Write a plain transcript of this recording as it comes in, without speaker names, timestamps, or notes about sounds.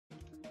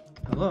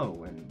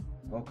Hello and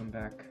welcome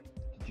back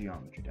to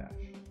Geometry Dash.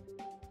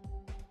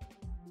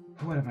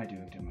 What am I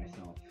doing to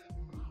myself?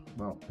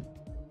 Well,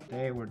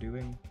 today we're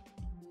doing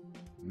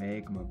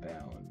Magma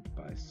Bound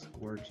by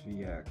Scorch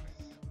VX.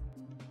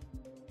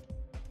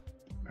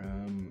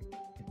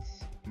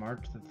 It's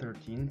March the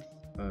 13th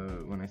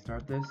when I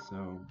start this,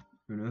 so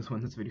who knows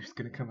when this video is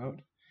gonna come out.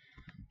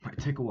 Might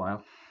take a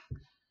while,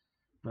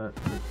 but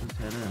let's just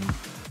head in.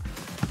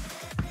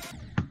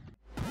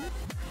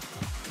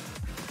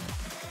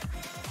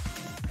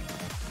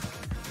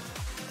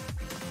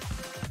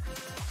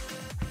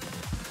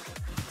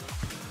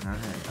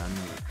 Alright, I'm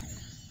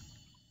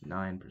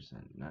at 9%.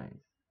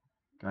 Nice.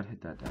 Gotta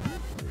hit that down.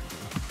 Nice.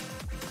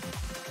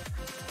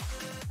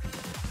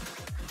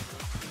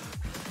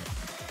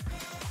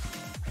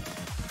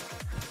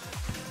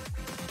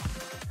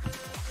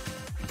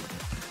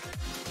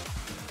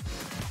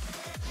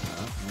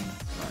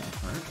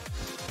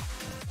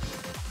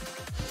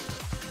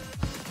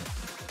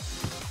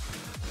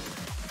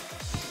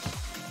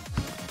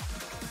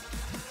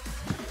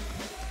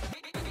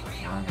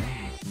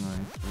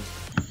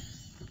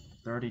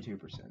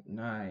 32%.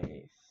 Nice.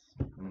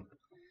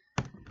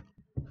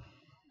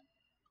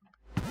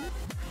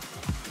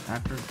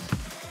 After a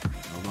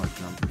lot of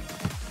jumpers.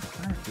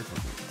 Kind of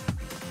difficult.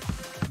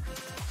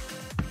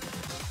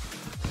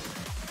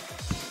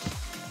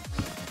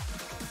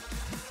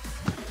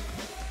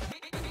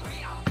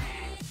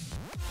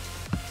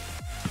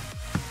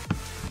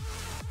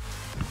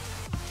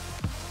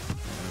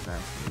 Go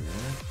back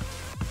here.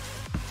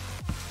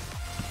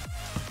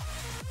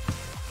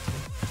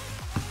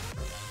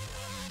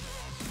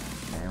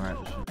 Okay, we're at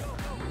the ship.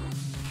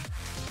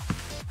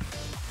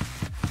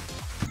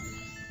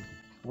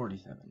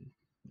 47.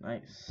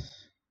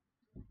 Nice.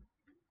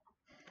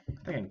 I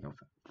think I can go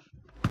fetch.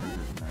 This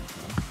is nice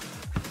though.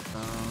 Oh,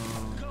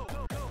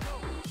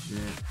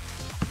 shit.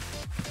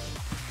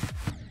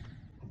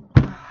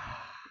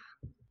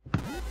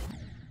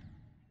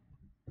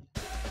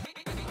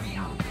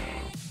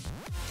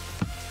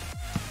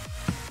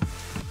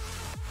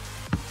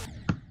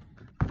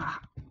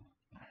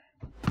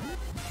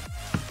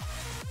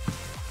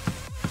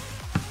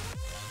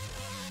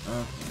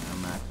 Okay,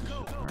 I'm at the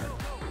ship part.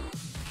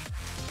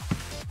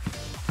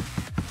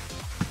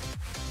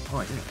 Oh, I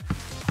did.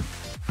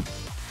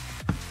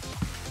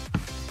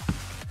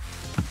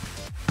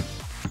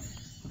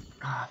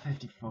 Ah,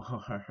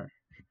 54.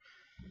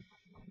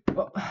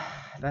 Well,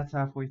 that's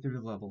halfway through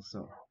the level,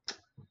 so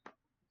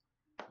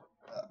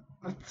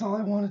that's all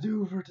I want to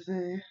do for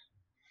today.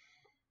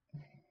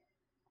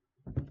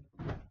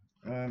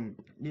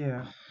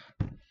 Yeah.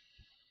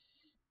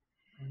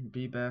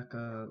 Be back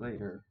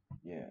later.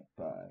 Yeah,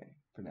 bye.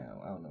 For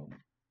now, I don't know.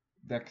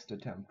 Next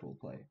attempt we'll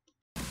play.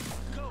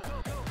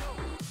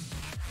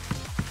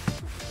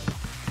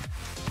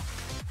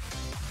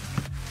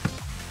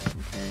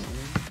 Okay.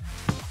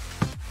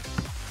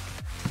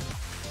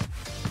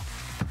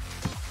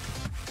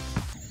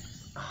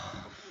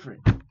 Oh, frick.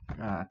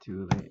 Ah,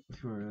 too late.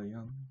 Too early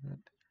on that.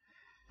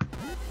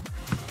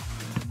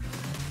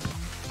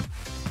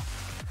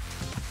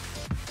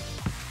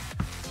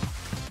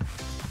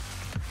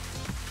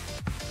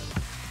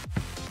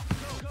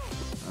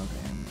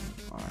 Okay, I'm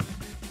fine.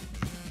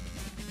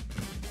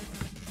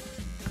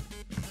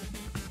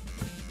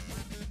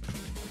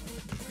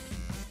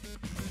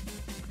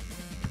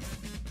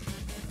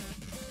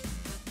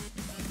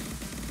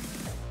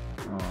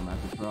 Oh, I'm at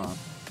the drop.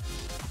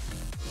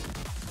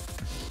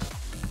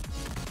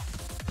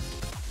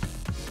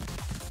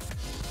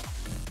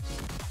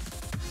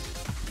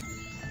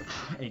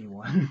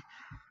 $81.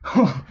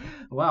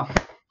 Wow.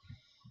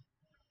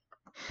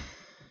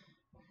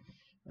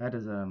 That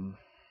is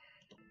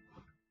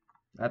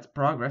that's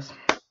progress.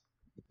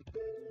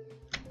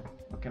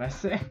 What can I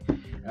say?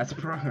 That's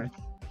progress.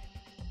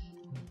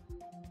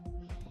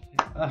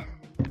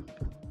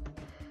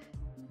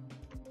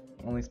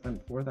 Only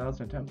spent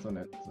 4,000 attempts on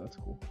it, so that's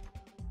cool.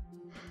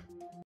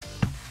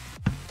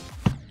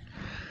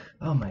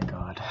 Oh my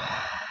god.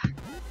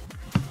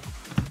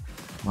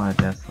 A lot of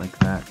deaths like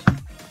that.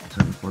 It's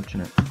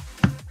unfortunate.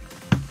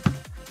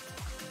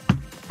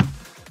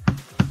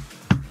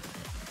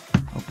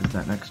 Hope it's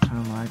that next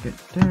time I get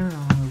there,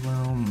 I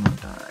will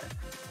die.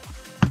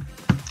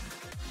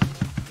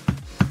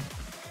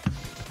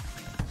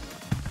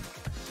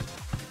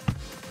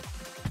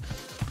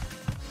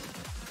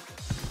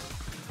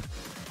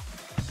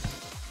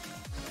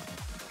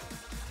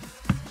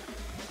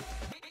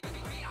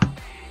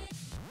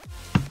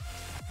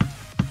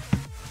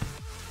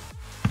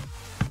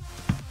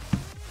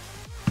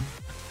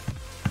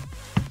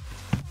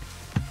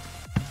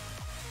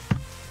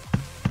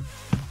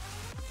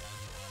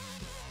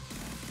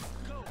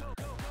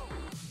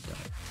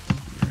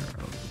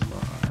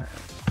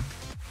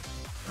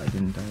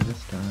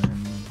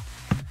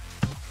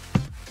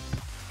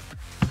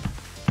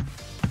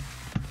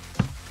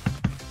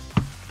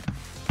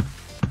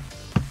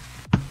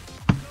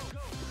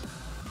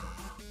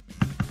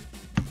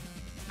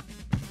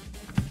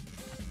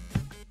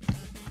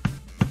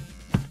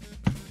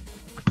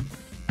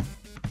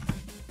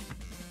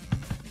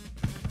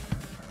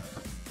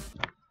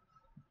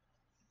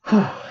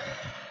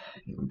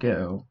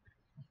 go.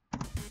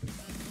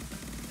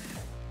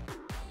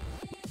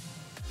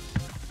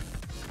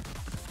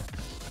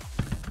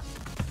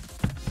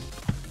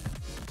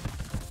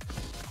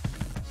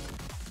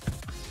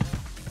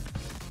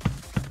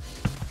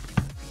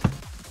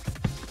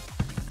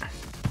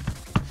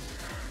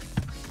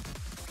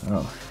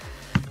 Oh.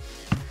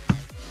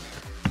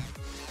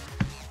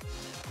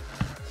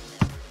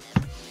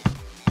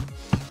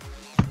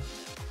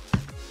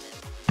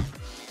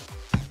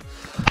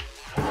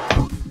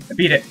 I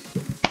beat it.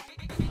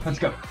 Let's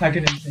go.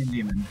 Second insane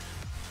demon.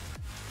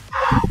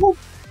 Woo.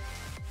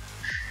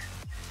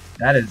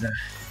 That is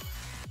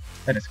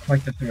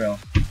quite the thrill.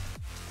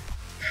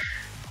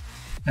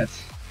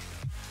 It's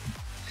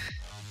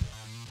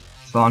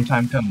a long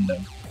time coming though.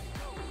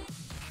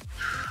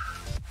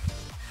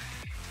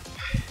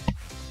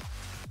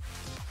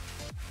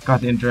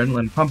 Got the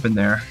adrenaline pumping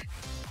there.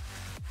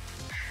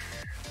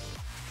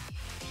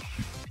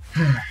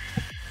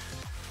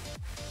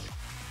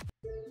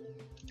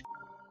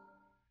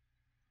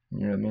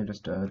 Yeah, let me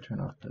just turn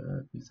off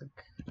the music.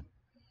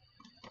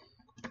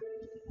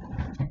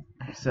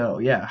 So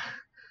yeah,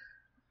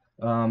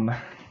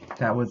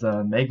 that was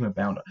a Magma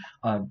bound,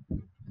 a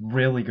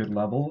really good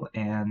level,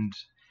 and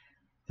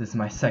this is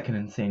my second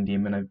insane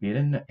demon I've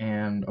beaten.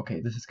 And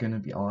okay, this is gonna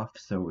be off,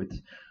 so it's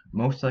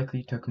most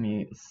likely took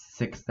me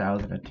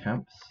 6,000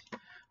 attempts,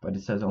 but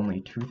it says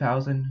only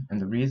 2,000,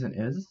 and the reason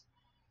is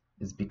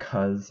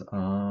because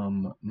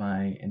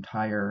my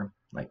entire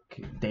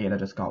data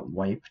just got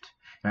wiped,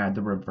 and I had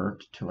to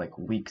revert to like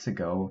weeks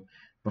ago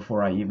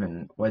before I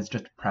even was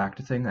just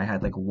practicing. I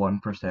had like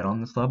 1%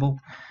 on this level.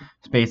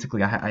 So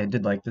basically I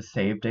did like the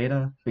save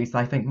data.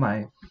 Basically I think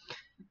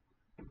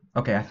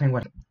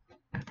what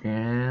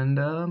and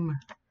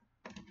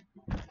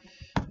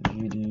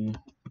GD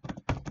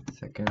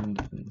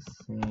second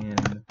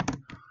insane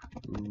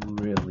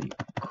really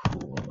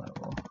cool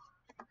level.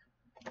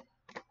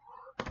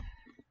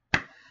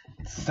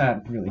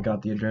 That really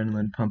got the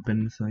adrenaline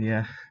pumping, so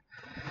yeah.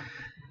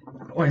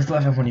 Always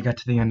love it when you get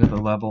to the end of the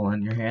level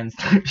and your hands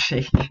start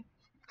shaking.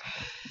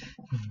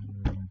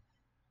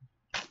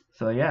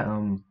 So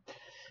yeah,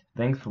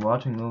 thanks for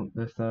watching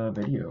this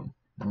video.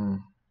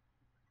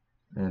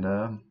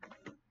 And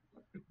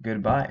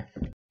goodbye.